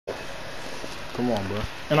Come on, bro.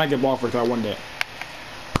 And I get ball first. I won that.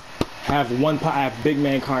 I have big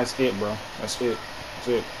man That's it, bro. That's it. That's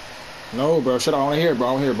it. No, bro. Shut up. I want to hear it, bro.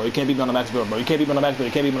 I want to hear it, bro. You can't beat me on the max build, bro. You can't beat me on the max build.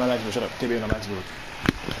 You can't beat me on the max build. Shut up. You can't beat me on the max build.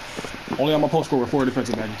 Only on my post score with 4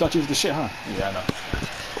 defensive back. You thought you was the shit, huh? Yeah, I know.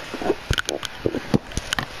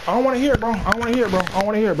 I don't want to hear it, bro. I don't want to hear it, bro. I don't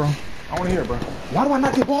want to hear it, bro. I want to hear it, bro. Why do I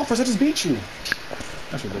not get ball first? I just beat you.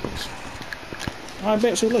 That's ridiculous. I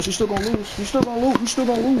bet. So look, you still gonna lose. You still gonna lose. You still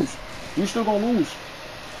gonna lose. You still gonna lose.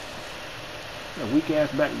 That weak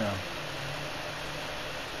ass back now.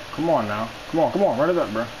 Come on now. Come on, come on. Run it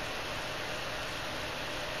up, bro.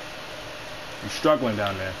 You're struggling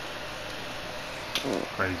down there.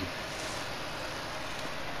 Crazy.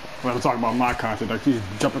 We're talking about my content. Like he's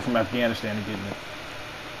jumping from Afghanistan and getting it.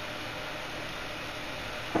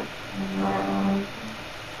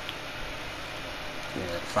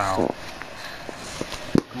 Yeah, foul.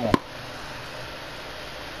 Come on.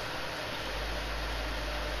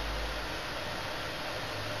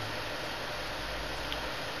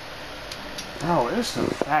 Bro, it's the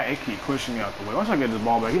fact it keep pushing me out the way. Once I get this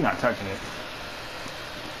ball back, he's not touching it.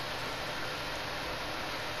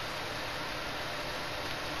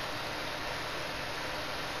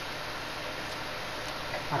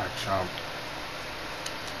 What a chump.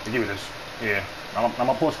 Hey, give me this. Yeah. I'm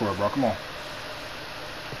a post scorer, bro. Come on.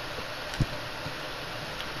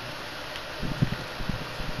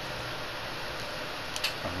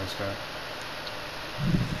 I missed that.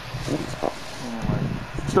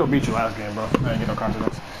 Still beat you last game, bro. I didn't get no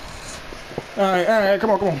confidence. Alright,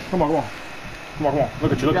 come on. Come on.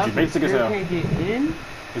 Look at you. Basic as hell. Can't get in?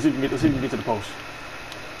 Let's see if you can get to the post.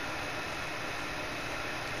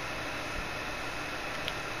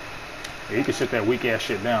 Yeah, you can sit that weak ass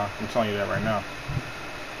shit down. I'm telling you that right now.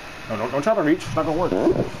 No, don't try to reach. It's not gonna work.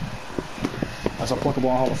 That's applicable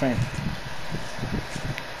in Hall of Fame.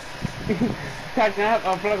 Can I have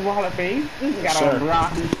applicable Hall of Fame? This has got Sure. a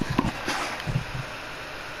block.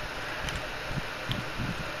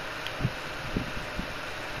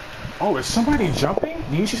 Oh, is somebody jumping?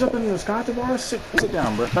 Do you see something in the sky, Tavares? Sit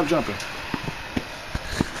down, bro. Stop jumping.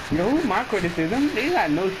 No, my criticism, they got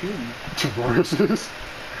no shoes. Tavares.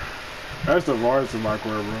 That's Tavares in my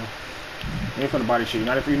corner, bro. You ain't for the body shit.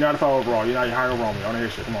 You're not a foul overall. You're not higher overall me. I don't wanna hear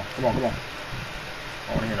shit. Come on. I don't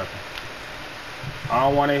wanna hear nothing. I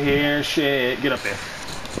don't wanna hear shit. Get up there.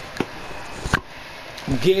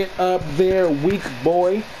 Get up there, weak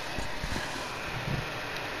boy.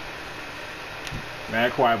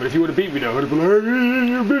 Mad quiet, but if you would have beat me though, I would have been like, hey,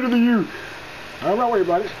 you're better than you. I'm not worried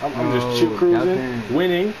about it. I'm just chill cruising,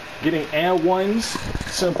 winning, getting and ones.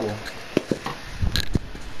 Simple.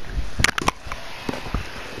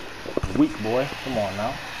 Weak boy. Come on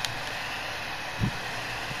now.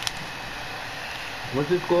 What's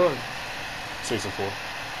the score? 6-4.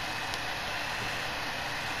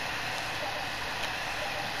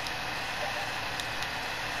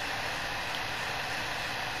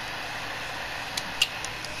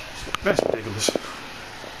 That's ridiculous.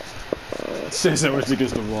 Says that much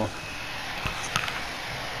against the wall.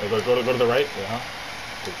 Hey, go to the right? Yeah, huh?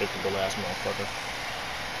 Predictable ass motherfucker.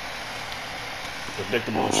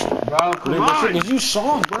 Predictable shit. Bro, come on. You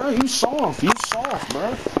soft, bro. You soft,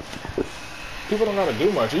 bro. People don't know how to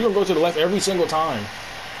do much. You're gonna go to the left every single time.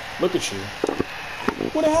 Look at you.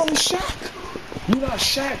 What the hell is Shaq? You not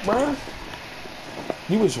Shaq, bro.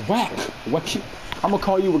 You was whack. I'm gonna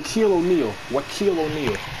call you Wakil O'Neal. Wakil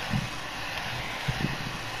O'Neal.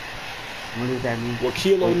 What does that mean?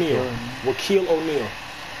 Wakil O'Neal. Wakil O'Neal.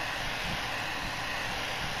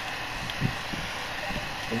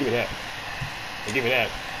 Give me that. Give me that.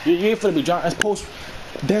 You ain't finna be John.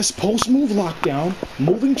 That's post move lockdown,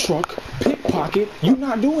 moving truck, pickpocket. You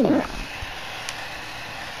not doing that.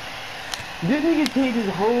 This nigga changed his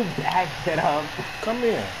whole bag setup. Come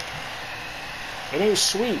here. It ain't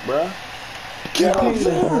sweet, bruh. Get up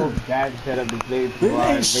there. Whole bag setup to play It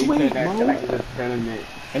ain't sweet, bro. Like it's a tournament.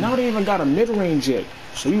 And I don't even got a mid-range yet,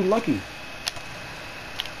 so you lucky.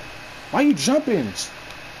 Why you jumping?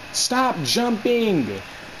 Stop jumping.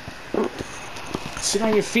 Sit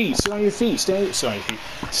on your feet. Sit on your feet. Stay on your feet.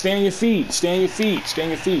 Stay on your feet. Stay on your feet. Stay on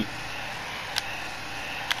your feet.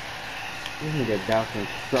 This nigga Dalton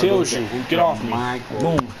Kills you. Get off me.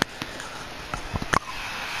 Boom.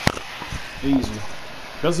 Easy.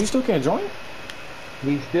 Does he still can't join?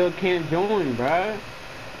 He still can't join, bruh.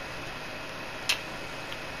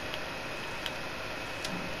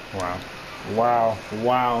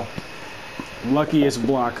 Wow. Luckiest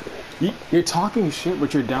block. You're talking shit,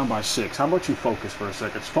 but you're down by 6. How about you focus for a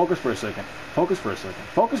second? Focus for a second.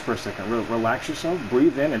 Relax yourself,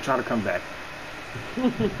 breathe in, and try to come back.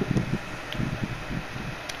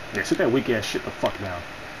 Yeah, sit that weak ass shit the fuck down.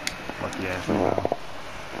 Fuck your ass rebound.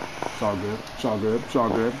 It's all good. It's all good. It's all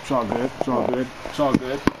good. It's all good. It's all good. It's all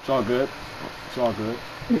good. It's all good. It's all good.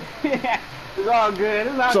 It's all good.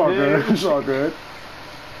 It's all good. It's all good.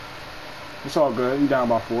 It's all good. You down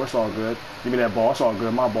by 4. It's all good. Give me that ball. It's all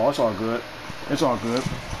good. My ball. It's all good. It's all good.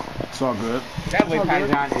 It's all good. That boy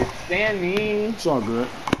Tyjon is standing. It's all good.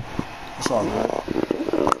 It's all good.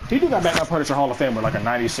 He do got back up Punisher Hall of Fame with like a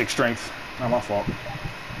 96 strength. Not my fault.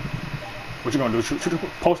 What you gonna do? Shoot,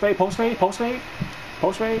 post fade, post fade, post fade,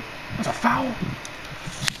 post fade. That's a foul.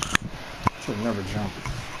 Should never jump.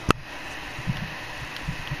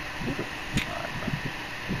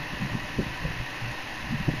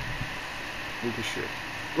 Weak as shit.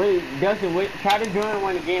 Wait, Dustin, wait. Try to join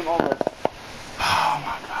when the game over. Oh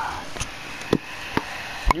my god.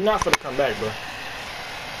 You're not gonna come back, bro.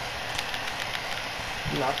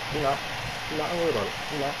 You're not. Don't worry about it.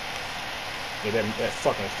 You're not. Yeah, that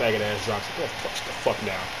fucking faggot ass drops. Get the fuck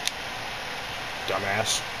down.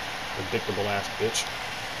 Dumbass. Predictable ass bitch.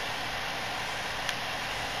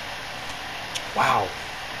 Wow.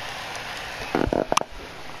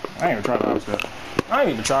 I ain't even tried to outstep. I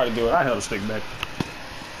ain't even tried to do it. I held a stick back.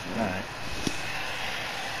 Alright.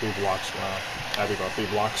 3 blocks. Wow. Happy about 3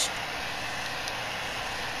 blocks.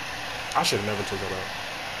 I should have never took that out.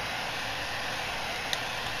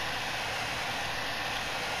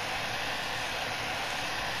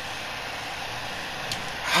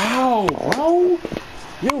 How, bro?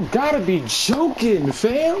 You gotta be joking,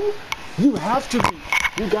 fam. You have to be.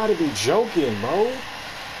 You gotta be joking, bro.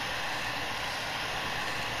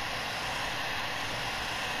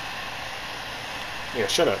 Yeah,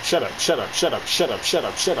 shut up.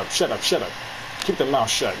 Keep the mouth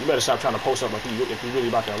shut. You better stop trying to post up if you really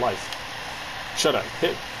about that life. Shut up.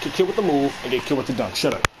 Get killed with the move and get killed with the dunk.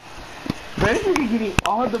 Shut up. Brandon is getting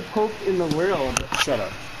all the pokes in the world. Shut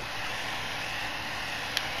up.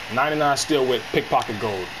 99 still with pickpocket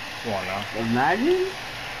gold. Come on now. Imagine.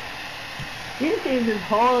 He changed his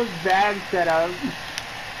whole bag setup.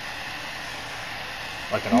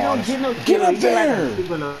 Like an honest. Get up there!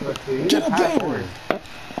 Get up there!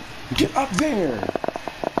 Get up there!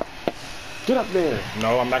 Get up there!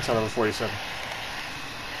 No, I'm maxed out over 47.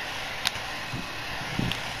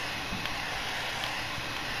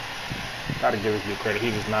 Gotta give this dude credit.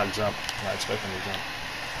 He does not jump. I'm not expecting him to jump.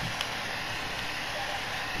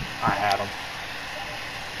 I had him.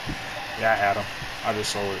 Yeah, I had him. I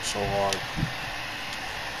just sold it so hard.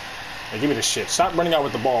 Hey, give me the shit. Stop running out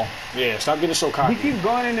with the ball. Yeah, stop getting so cocky. He keeps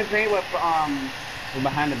going in the paint with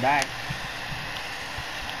behind the back.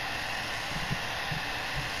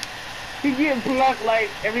 He gets plucked like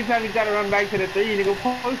every time he got to run back to the 3, and he go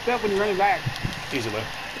post up when he runs back. Easily.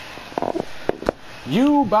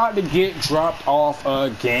 You about to get dropped off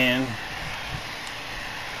again.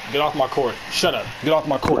 Get off my court. Shut up. Get off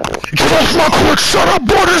my court. Get off my court. Shut up,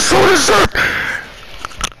 boy. This is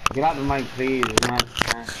Get out the mic, please.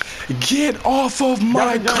 Get off of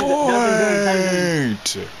my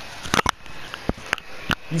court.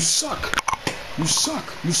 You suck. You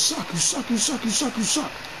suck. You suck. You suck. You suck. You suck. You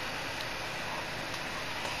suck.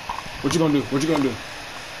 What you gonna do? What you gonna do?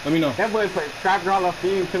 Let me know. That boy put Scrap Hall of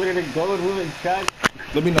Fame, Timothy the Gold moving shut.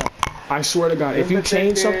 Let me know. I swear to God, if you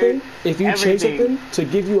change something, to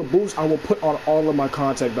give you a boost, I will put on all of my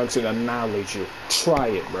contact dunks and annihilate you. Try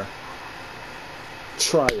it, bro.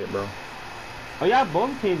 Try it, bro. Oh, y'all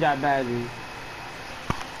both changed that badly.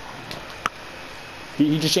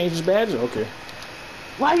 He just changed his badge? Okay.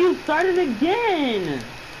 Why you started again?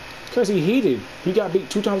 Because he heated. He got beat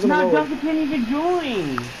 2 times in a row. Now Justin can't even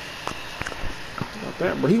join. Not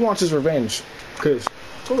that, bro. He wants his revenge. Because,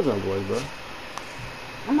 told y'all boys, bro.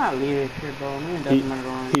 I'm not leaving shit, bro. Man, doesn't matter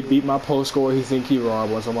on. He beat my post score. He think he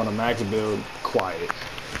wrong once I'm on a max build. Quiet.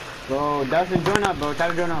 Bro, Dustin, join up, bro. Try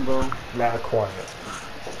to join up, bro. Not quiet.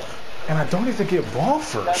 And I don't even get ball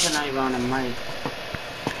first. Dustin not even on the mic.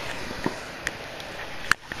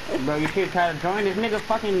 Bro, you should try to join. This nigga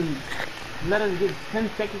fucking let us get 10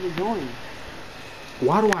 seconds to join.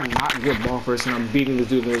 Why do I not get ball first and I'm beating this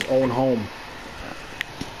dude in his own home?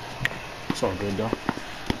 It's all good, though.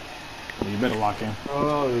 You better lock in.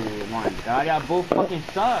 Oh my god, y'all both fucking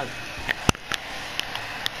suck.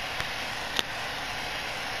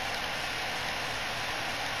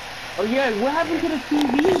 Oh yeah, what happened to the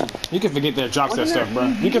TV? You can forget that drop step stuff, bro.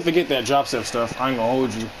 You can forget that drop step stuff. I ain't gonna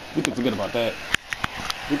hold you. You can forget about that.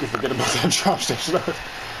 You can forget about that drop step stuff.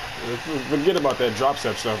 Forget about that drop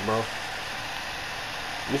step stuff, bro.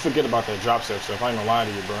 You forget about that drop step stuff. I ain't gonna lie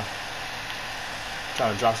to you, bro.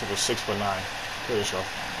 Trying to drop step with 6'9". Kill yourself.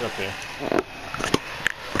 Get up there.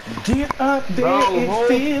 Get up there, bro, it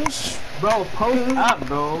feels. Bro, post up,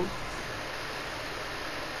 bro.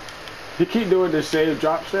 You keep doing the same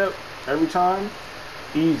drop step every time.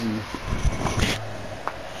 Easy.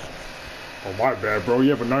 Oh, my bad, bro.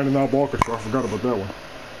 You have a 99 ball control. I forgot about that one.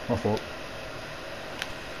 My fault.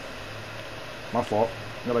 My fault.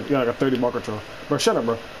 You got like a 30 ball control. Bro, shut up,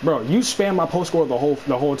 bro. Bro, you spam my post score the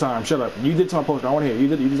whole time. Shut up. You did to my post score. I want to hear it. You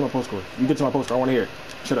did to my post score. You did to my post score. I want to hear it.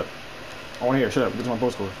 Shut up. I want to hear it. Shut up. You did to my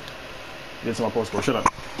post score. You did to my post score. Shut up.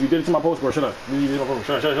 You did it to my post score. Shut up. You did to my post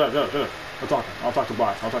score. Shut up. I'm talking. I'll talk to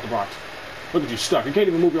box. I'll talk to box. Look at you stuck. You can't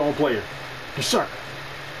even move your own player. You suck.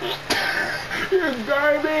 You're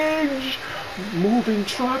garbage. Moving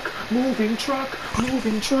truck. Moving truck.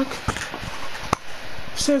 Moving truck.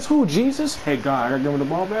 Says who? Jesus? Hey God, I gotta give him the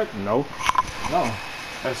ball back? No. No.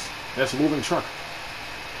 That's moving truck.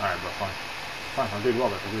 Alright, bro, fine. Fine, I'll give you the ball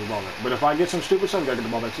back. I'll give you the ball back. But if I get some stupid stuff, I gotta get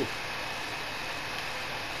the ball back too.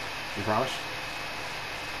 You promise?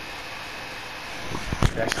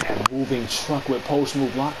 That's that moving truck with post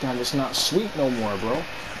move lockdown. It's not sweet no more, bro.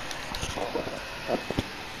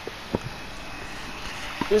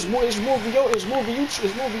 It's moving your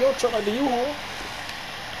truck like the U-Haul.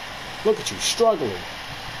 Look at you, struggling.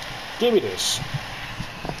 Give me this.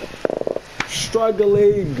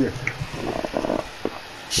 Struggling.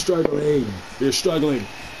 Struggling. You're struggling.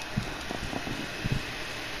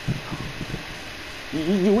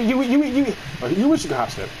 You wish you could hop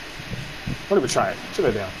step. Don't even try it. Sit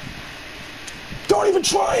that down. Don't even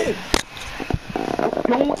try it!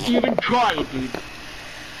 Don't even try it, dude.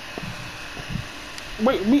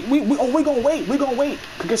 Wait, we're gonna wait. We're gonna wait.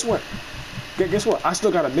 Guess what? Guess what? I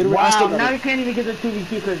still got a mid-range. Wow, now you can't even get the 2v2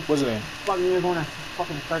 because what's it in? Fucking you're gonna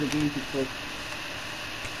fucking start a game too quick.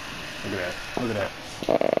 Look at that. Look at that.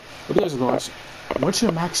 Look at this, guys. Once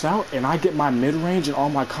you're maxed out and I get my mid-range and all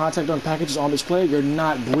my contact done packages on this play, you're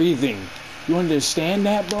not breathing. You understand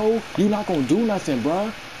that, bro? You're not gonna do nothing,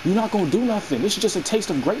 bro. You're not gonna do nothing. This is just a taste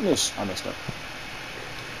of greatness. I messed up.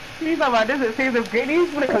 You talking about this is a taste of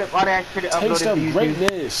greatness? What a clip all that shit uploaded to YouTube. Taste of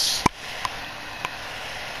greatness.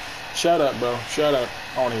 Shut up, bro. Shut up.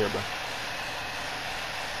 I wanna hear it, bro.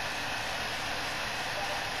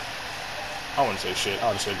 I wouldn't say shit. I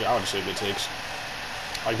would just say good takes.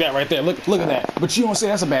 Like that right there. Look at that. But you don't say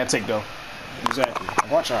that's a bad take though. Exactly.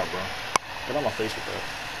 Watch out, bro. Get on my face with that.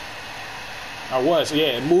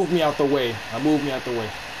 Yeah, it moved me out the way. It moved me out the way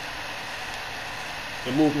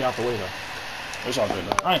though. It's all good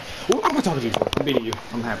though. Alright. What am I talking to you for? I'm beating you.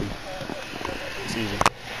 I'm happy. It's easy.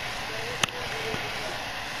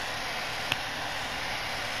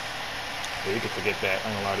 Yeah, you can forget that.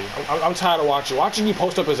 I'm gonna lie to you. I'm tired of watching. Watching you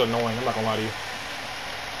post up is annoying. I'm not gonna lie to you.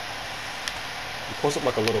 You post up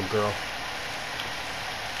like a little girl.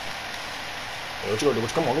 Hey, what you gonna do?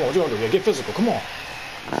 Come on. What you gonna do? Yeah, get physical. Come on.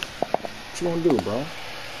 What you gonna do, bro?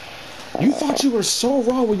 You thought you were so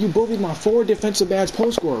raw when you bullied my forward defensive badge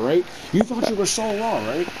post score, right? You thought you were so raw,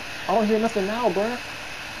 right? I don't hear nothing now, bro.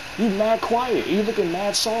 You mad quiet. You looking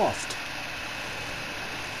mad soft.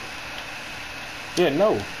 Yeah,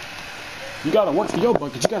 no. You gotta work for your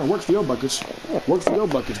buckets. Work for your buckets,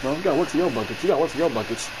 bro. You gotta work for your buckets. Work for your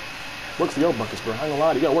buckets, bro. I ain't gonna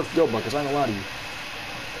lie to you. You gotta work for your buckets. I ain't gonna lie to you.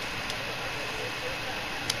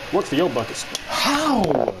 Work for your buckets. How?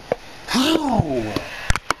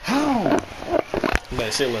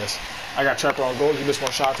 Man, say less. I got Trapper on goal. You missed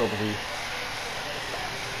one shot over here.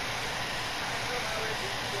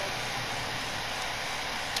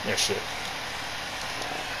 Yeah, shit.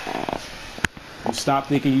 You stop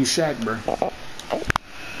thinking you Shaq, bro.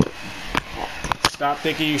 Stop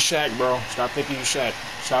thinking you Shaq, bro. Stop thinking you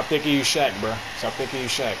Shaq, bro.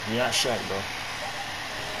 You're not Shaq, bro.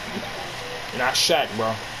 You're not Shaq,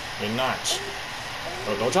 bro. You're not.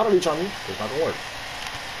 Don't try to reach on me. It's not gonna work.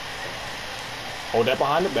 Hold that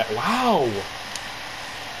behind the back. Wow. I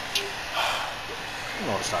don't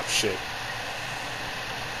know how to stop shit.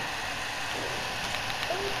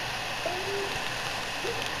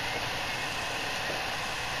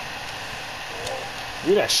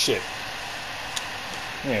 Do that shit.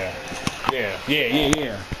 Yeah.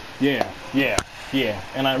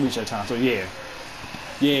 And I reached that time, so yeah.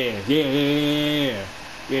 Yeah.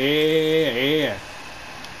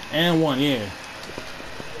 And one, yeah.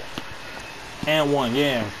 And one,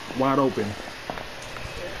 yeah. Wide open.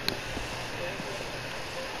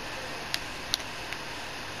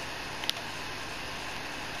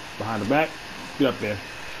 Behind the back. Get up there.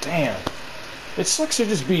 Damn. It sucks to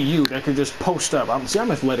just be you that could just post up. I'm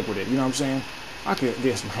athletic with it, you know what I'm saying? I could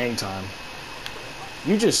get some hang time.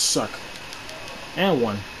 You just suck. And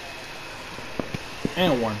one.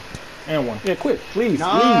 Yeah, quit. Leave.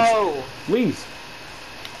 No. Leave.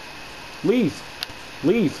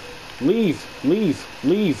 Leave. Leave.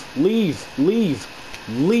 Leave. Leave. Leave.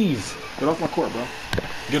 Leave. Get off my court, bro.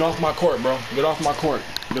 Get off my court, bro. Get off my court.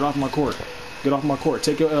 Get off my court. Get off my court.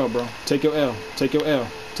 Take your L, bro. Take your L. Take your L.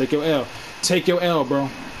 Take your L. Take your L, bro.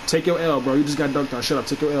 Take your L, bro. You just got dunked on. Shut up.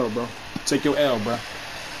 Take your L, bro. Take your L, bro.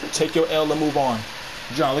 Take your L and move on.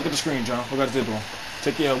 John, look at the screen, John. Look at the video.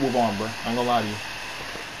 Take your L, move on, bro. I ain't gonna lie to you.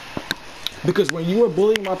 Because when you were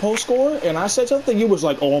bullying my post score and I said something, you was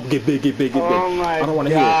like, "Oh, get big, get big, get big." Oh my I don't want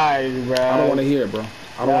to hear it. bro. I don't want to hear it, bro.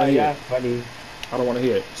 I don't want to hear it. Funny. I don't want to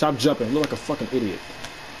hear it. Stop jumping. You look like a fucking idiot.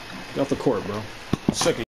 Get off the court, bro. I'm sick of you.